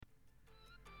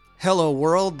Hello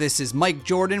world, this is Mike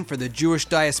Jordan for the Jewish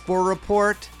Diaspora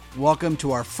Report. Welcome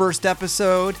to our first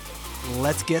episode.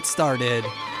 Let's get started.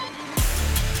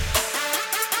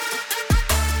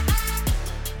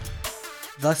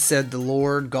 Thus said the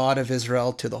Lord God of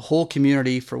Israel to the whole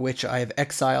community for which I have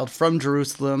exiled from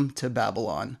Jerusalem to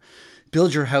Babylon.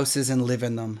 Build your houses and live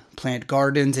in them. Plant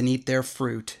gardens and eat their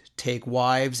fruit. Take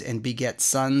wives and beget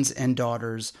sons and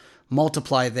daughters.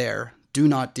 Multiply there. Do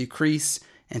not decrease.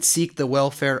 And seek the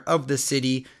welfare of the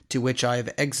city to which I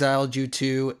have exiled you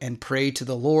to, and pray to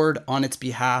the Lord on its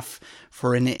behalf,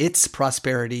 for in its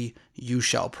prosperity you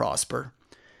shall prosper.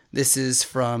 This is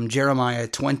from Jeremiah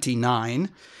 29,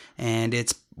 and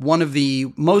it's one of the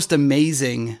most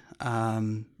amazing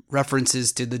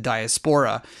references to the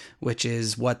diaspora, which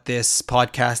is what this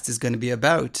podcast is going to be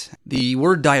about. The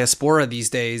word diaspora these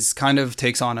days kind of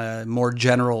takes on a more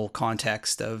general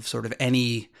context of sort of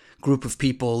any group of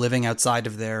people living outside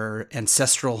of their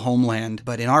ancestral homeland.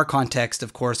 But in our context,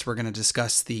 of course, we're going to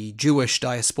discuss the Jewish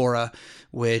diaspora,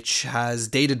 which has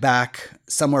dated back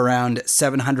somewhere around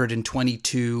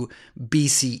 722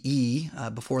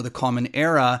 BCE, before the Common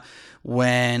Era,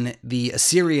 when the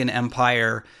Assyrian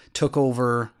Empire took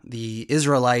over the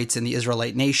Israelites and the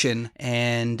Israelite nation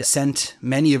and sent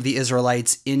many of the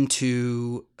Israelites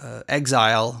into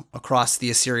exile across the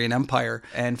Assyrian Empire.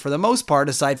 And for the most part,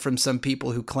 aside from some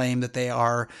people who claim that they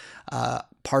are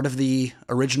part of the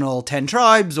original 10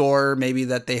 tribes, or maybe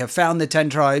that they have found the 10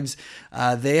 tribes,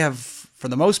 they have, for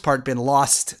the most part, been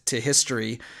lost to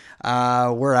history.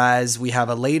 Whereas we have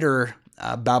a later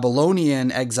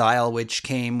Babylonian exile, which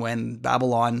came when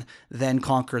Babylon then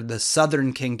conquered the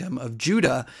southern kingdom of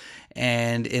Judah.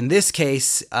 And in this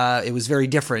case, it was very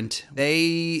different.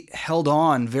 They held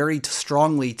on very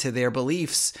strongly to their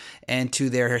beliefs and to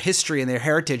their history and their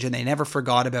heritage, and they never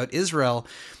forgot about Israel.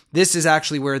 This is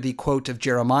actually where the quote of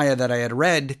Jeremiah that I had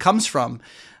read comes from.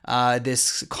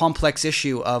 This complex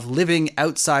issue of living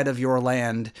outside of your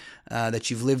land that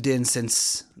you've lived in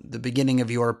since the beginning of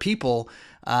your people.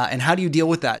 And how do you deal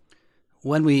with that?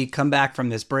 When we come back from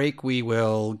this break, we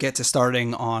will get to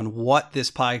starting on what this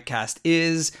podcast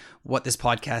is, what this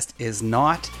podcast is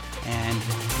not, and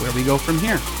where we go from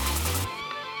here.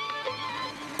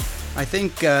 I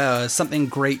think something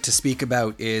great to speak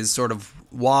about is sort of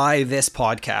why this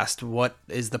podcast, what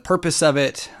is the purpose of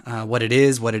it, what it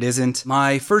is, what it isn't.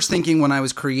 My first thinking when I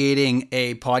was creating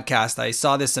a podcast, I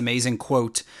saw this amazing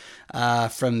quote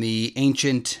from the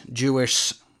ancient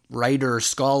Jewish writer,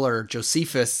 scholar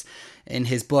Josephus in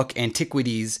his book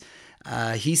Antiquities.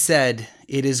 He said,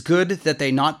 "It is good that they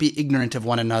not be ignorant of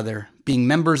one another, being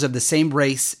members of the same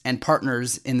race and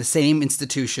partners in the same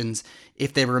institutions.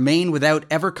 If they remain without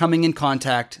ever coming in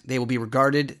contact, they will be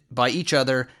regarded by each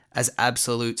other as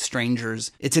absolute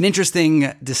strangers." It's an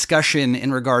interesting discussion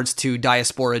in regards to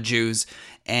diaspora Jews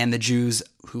and the Jews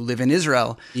who live in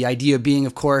Israel. The idea being,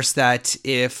 of course, that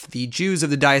if the Jews of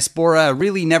the diaspora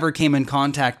really never came in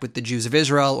contact with the Jews of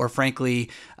Israel, or frankly,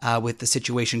 with the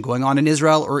situation going on in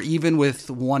Israel, or even with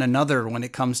one another when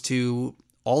it comes to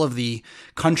all of the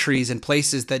countries and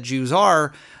places that Jews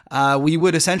are, we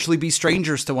would essentially be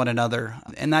strangers to one another.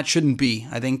 And that shouldn't be.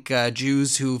 I think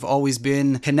Jews who've always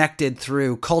been connected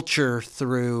through culture,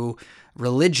 through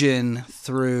religion,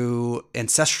 through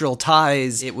ancestral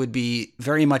ties, it would be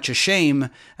very much a shame,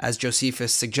 as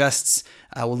Josephus suggests,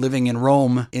 living in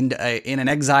Rome in an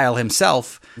exile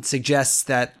himself, it suggests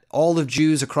that all of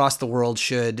Jews across the world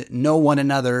should know one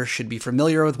another, should be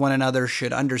familiar with one another,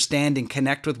 should understand and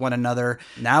connect with one another,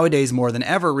 nowadays more than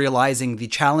ever, realizing the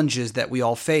challenges that we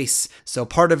all face. So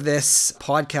part of this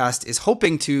podcast is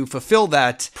hoping to fulfill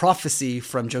that prophecy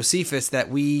from Josephus that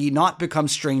we not become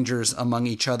strangers among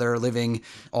each other living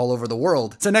all over the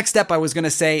world. So next step I was going to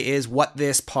say is what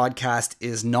this podcast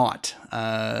is not.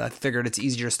 I figured it's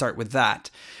easier to start with that.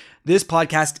 This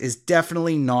podcast is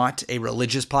definitely not a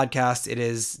religious podcast. It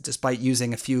is, despite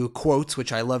using a few quotes,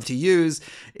 which I love to use,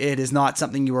 it is not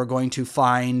something you are going to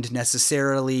find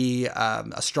necessarily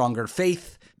a stronger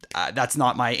faith. That's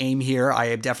not my aim here. I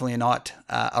am definitely not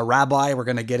a rabbi. We're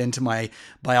going to get into my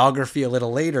biography a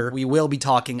little later. We will be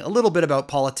talking a little bit about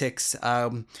politics.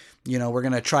 We're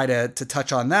going to try to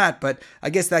touch on that, but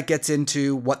I guess that gets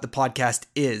into what the podcast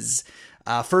is.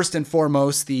 First and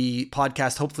foremost, the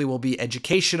podcast hopefully will be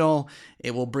educational.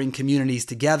 It will bring communities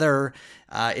together.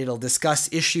 It'll discuss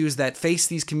issues that face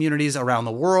these communities around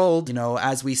the world.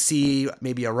 As we see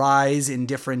maybe a rise in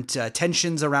different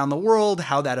tensions around the world,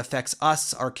 how that affects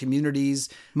us, our communities.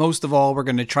 Most of all, we're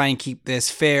going to try and keep this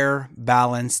fair,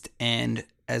 balanced, and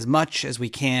as much as we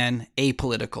can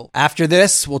apolitical. After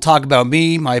this, we'll talk about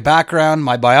me, my background,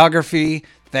 my biography,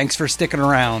 Thanks for sticking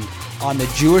around on the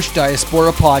Jewish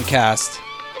Diaspora podcast.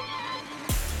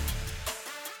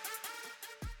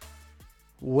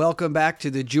 Welcome back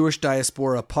to the Jewish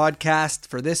Diaspora podcast.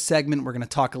 For this segment, we're going to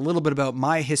talk a little bit about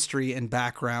my history and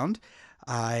background.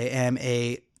 I am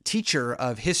a teacher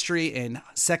of history in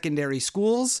secondary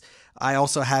schools. I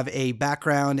also have a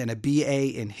background and a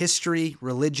BA in history,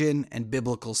 religion, and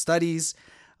biblical studies.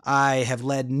 I have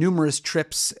led numerous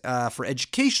trips for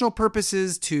educational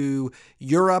purposes to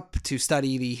Europe to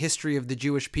study the history of the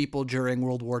Jewish people during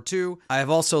World War II. I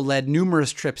have also led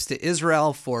numerous trips to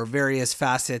Israel for various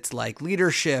facets like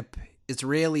leadership,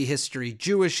 Israeli history,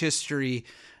 Jewish history,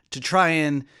 to try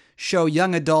and show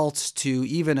young adults to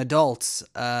even adults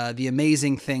the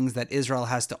amazing things that Israel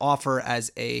has to offer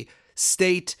as a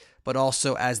state, but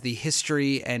also as the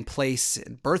history and place,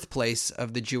 birthplace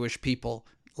of the Jewish people.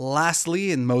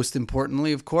 Lastly, and most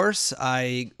importantly, of course,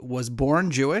 I was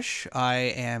born Jewish. I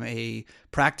am a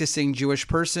practicing Jewish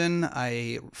person.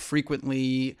 I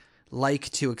frequently like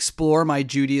to explore my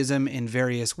Judaism in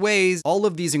various ways. All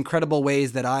of these incredible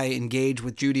ways that I engage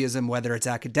with Judaism, whether it's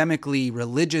academically,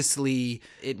 religiously,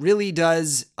 it really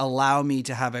does allow me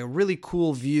to have a really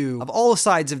cool view of all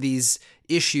sides of these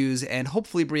issues and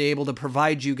hopefully be able to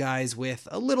provide you guys with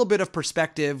a little bit of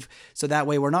perspective so that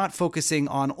way we're not focusing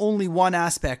on only one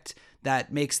aspect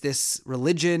that makes this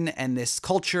religion and this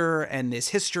culture and this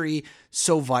history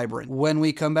so vibrant. When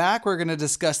we come back, we're going to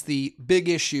discuss the big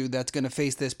issue that's going to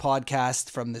face this podcast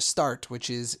from the start, which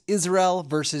is Israel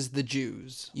versus the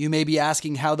Jews. You may be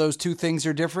asking how those two things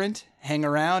are different. Hang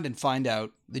around and find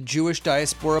out. The Jewish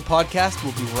Diaspora podcast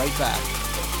will be right back.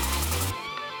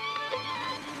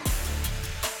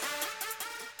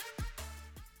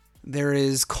 There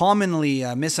is commonly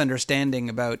a misunderstanding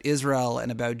about Israel and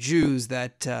about Jews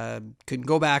that could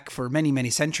go back for many, many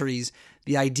centuries.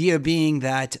 The idea being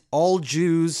that all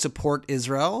Jews support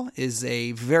Israel is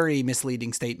a very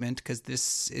misleading statement because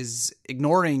this is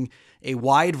ignoring a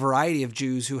wide variety of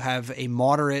Jews who have a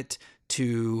moderate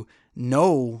to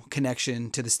no connection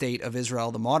to the state of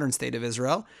Israel, the modern state of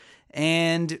Israel.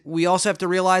 And we also have to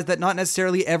realize that not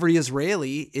necessarily every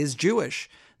Israeli is Jewish.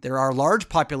 There are large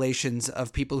populations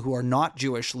of people who are not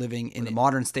Jewish living in the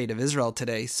modern state of Israel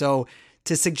today. So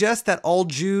to suggest that all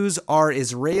Jews are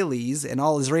Israelis and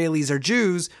all Israelis are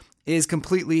Jews is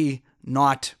completely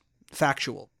not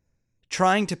factual.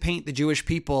 Trying to paint the Jewish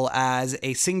people as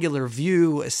a singular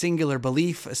view, a singular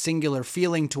belief, a singular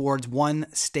feeling towards one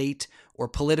state or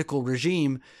political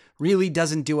regime really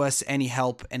doesn't do us any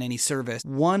help and any service.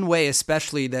 One way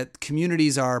especially that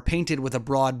communities are painted with a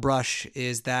broad brush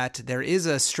is that there is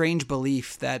a strange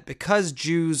belief that because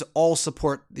Jews all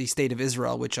support the state of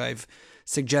Israel, which I've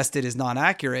suggested is not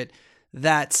accurate,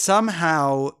 that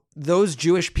somehow those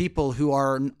Jewish people who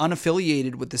are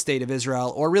unaffiliated with the state of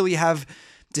Israel or really have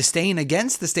disdain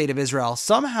against the state of Israel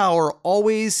somehow are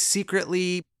always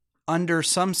secretly under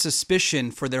some suspicion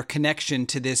for their connection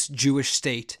to this Jewish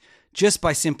state, just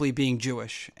by simply being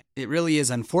Jewish. It really is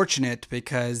unfortunate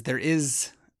because there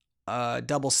is a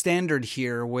double standard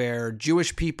here where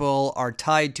Jewish people are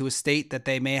tied to a state that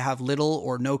they may have little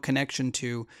or no connection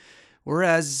to,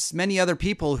 whereas many other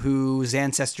people whose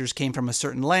ancestors came from a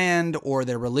certain land or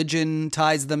their religion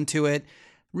ties them to it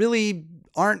really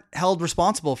aren't held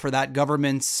responsible for that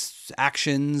government's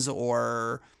actions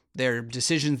or their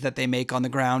decisions that they make on the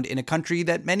ground in a country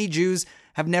that many Jews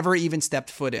have never even stepped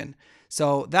foot in.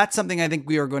 So that's something I think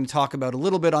we are going to talk about a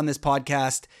little bit on this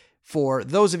podcast. For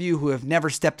those of you who have never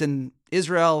stepped in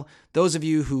Israel, those of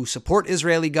you who support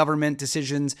Israeli government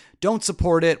decisions, don't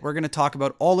support it. We're going to talk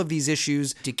about all of these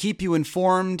issues to keep you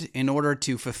informed in order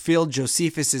to fulfill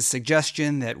Josephus'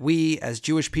 suggestion that we, as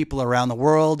Jewish people around the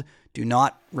world, do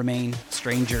not remain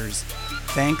strangers.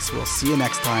 Thanks. We'll see you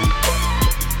next time.